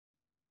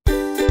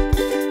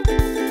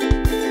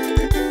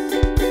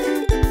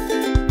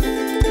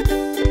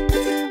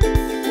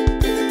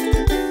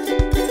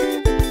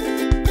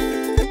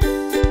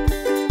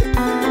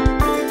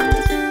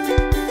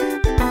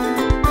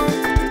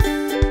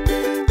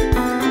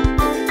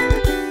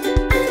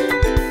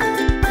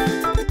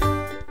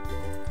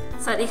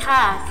ดีค่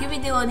ะคลิปวิ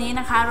ดีโอนี้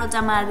นะคะเราจ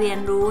ะมาเรียน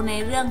รู้ใน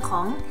เรื่องข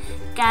อง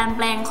การแป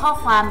ลงข้อ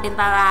ความเป็น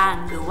ตาราง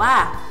หรือว่า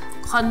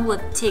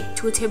convert text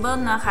to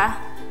table นะคะ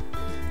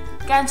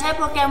การใช้โ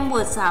ปรแกรม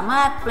Word สาม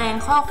ารถแปลง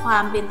ข้อควา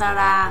มเป็นตา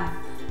ราง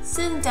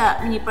ซึ่งจะ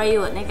มีประโย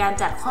ชน์ในการ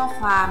จัดข้อ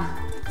ความ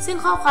ซึ่ง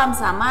ข้อความ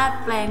สามารถ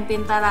แปลงเป็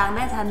นตารางไ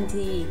ด้ทัน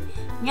ที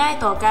ง่าย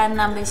ต่อการ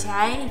นำไปใ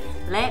ช้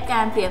และก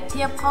ารเปรียบเ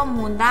ทียบข้อ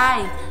มูลได้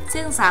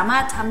ซึ่งสามา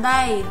รถทำได้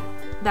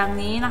ดัง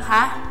นี้นะค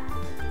ะ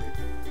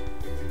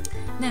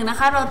1.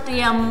 เราเต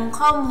รียม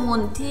ข้อมูล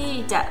ที่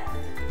จะ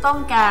ต้อง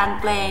การ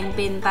แปลงเ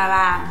ป็นตาร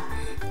าง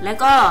แล้ว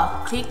ก็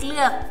คลิกเลื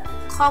อก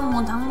ข้อมู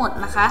ลทั้งหมด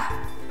นะคะ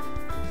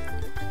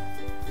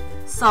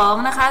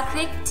 2. ค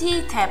ลิกที่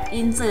แท็บ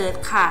Insert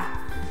ค่ะ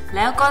แ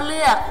ล้วก็เ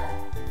ลือก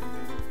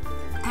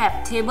แท็บ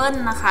Table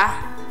นะคะ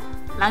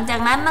หลังจาก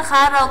นั้นนะค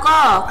ะเราก็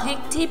คลิก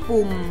ที่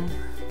ปุ่ม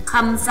ค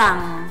ำสั่ง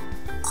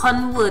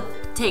Convert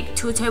Text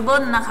to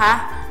Table นะคะ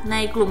ใน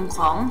กลุ่มข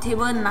อง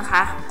Table นะค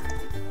ะ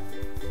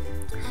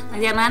หลั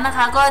งจากนั้นนะค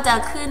ะก็จะ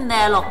ขึ้น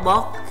Dialog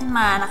Box ขึ้น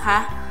มานะคะ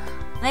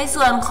ใน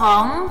ส่วนขอ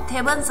ง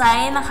Table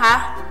Size นะคะ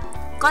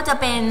ก็จะ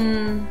เป็น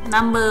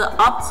Number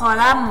of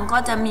Column ก็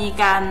จะมี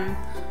การ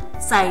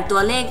ใส่ตั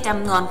วเลขจ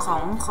ำนวนขอ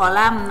งคอ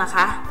ลัมน์นะค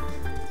ะ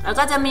แล้ว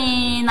ก็จะมี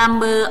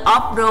Number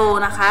of Row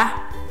นะคะ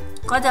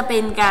ก็จะเป็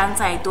นการ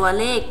ใส่ตัว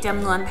เลขจ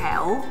ำนวนแถ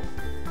ว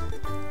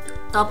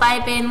ต่อไป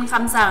เป็นค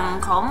ำสั่ง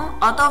ของ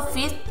Auto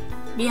Fit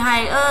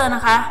Behavior น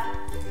ะคะ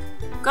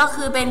ก็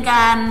คือเป็นก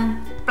าร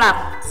ปรับ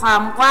ควา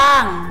มกว้า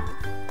ง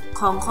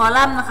ของคอ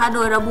ลัมน์นะคะโด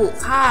ยระบุ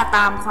ค่าต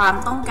ามความ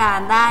ต้องการ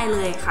ได้เล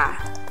ยค่ะ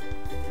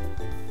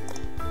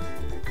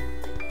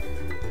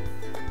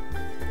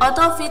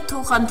Auto Fit to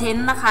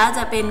Content นะคะจ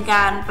ะเป็นก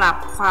ารปรับ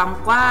ความ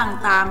กว้าง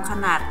ตามข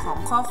นาดของ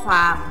ข้อคว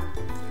าม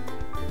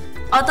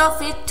Auto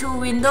Fit to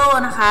Window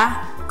นะคะ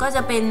ก็จ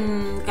ะเป็น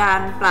กา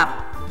รปรับ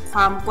คว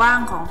ามกว้าง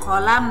ของคอ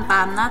ลัมน์ต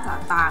ามหน้า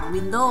ต่าง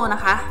Windows น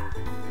ะคะ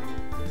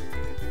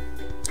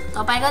ต่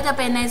อไปก็จะเ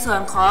ป็นในส่ว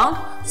นของ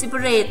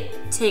Separate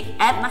Text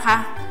As นะคะ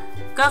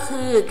ก็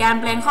คือการ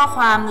แปลงข้อค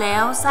วามแล้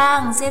วสร้าง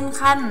เส้น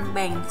ขั้นแ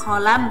บ่งคอ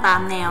ลัมน์ตา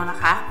มแนวนะ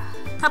คะ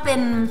ถ้าเป็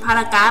นพาร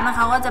ากราฟนะค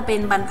ะก็จะเป็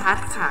นบรรทัด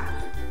ค่ะ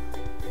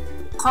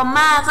คอม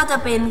ม่าก็จะ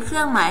เป็นเค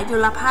รื่องหมายจุ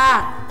ลภาค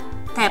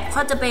แท็บ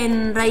ก็จะเป็น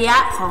ระยะ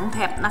ของแ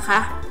ท็บนะคะ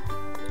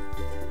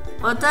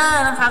ออเตอ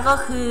ร์นะคะก็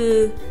คือ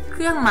เค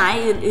รื่องหมาย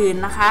อื่น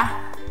ๆนะคะ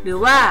หรือ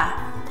ว่า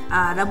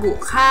ระบุ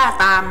ค่า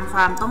ตามคว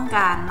ามต้องก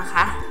ารนะค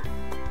ะ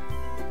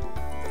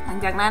หลัง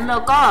จากนั้นเรา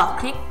ก็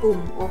คลิกปุ่ม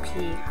โอเค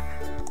ค่ะ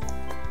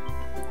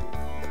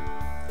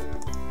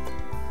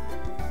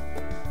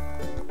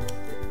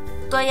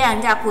ตัวอย่าง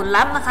จากผล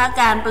ลัพธ์นะคะ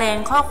การแปลง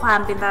ข้อความ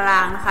เป็นตาร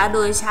างนะคะโด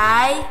ยใช้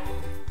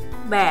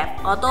แบบ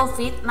Auto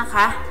Fit นะค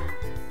ะ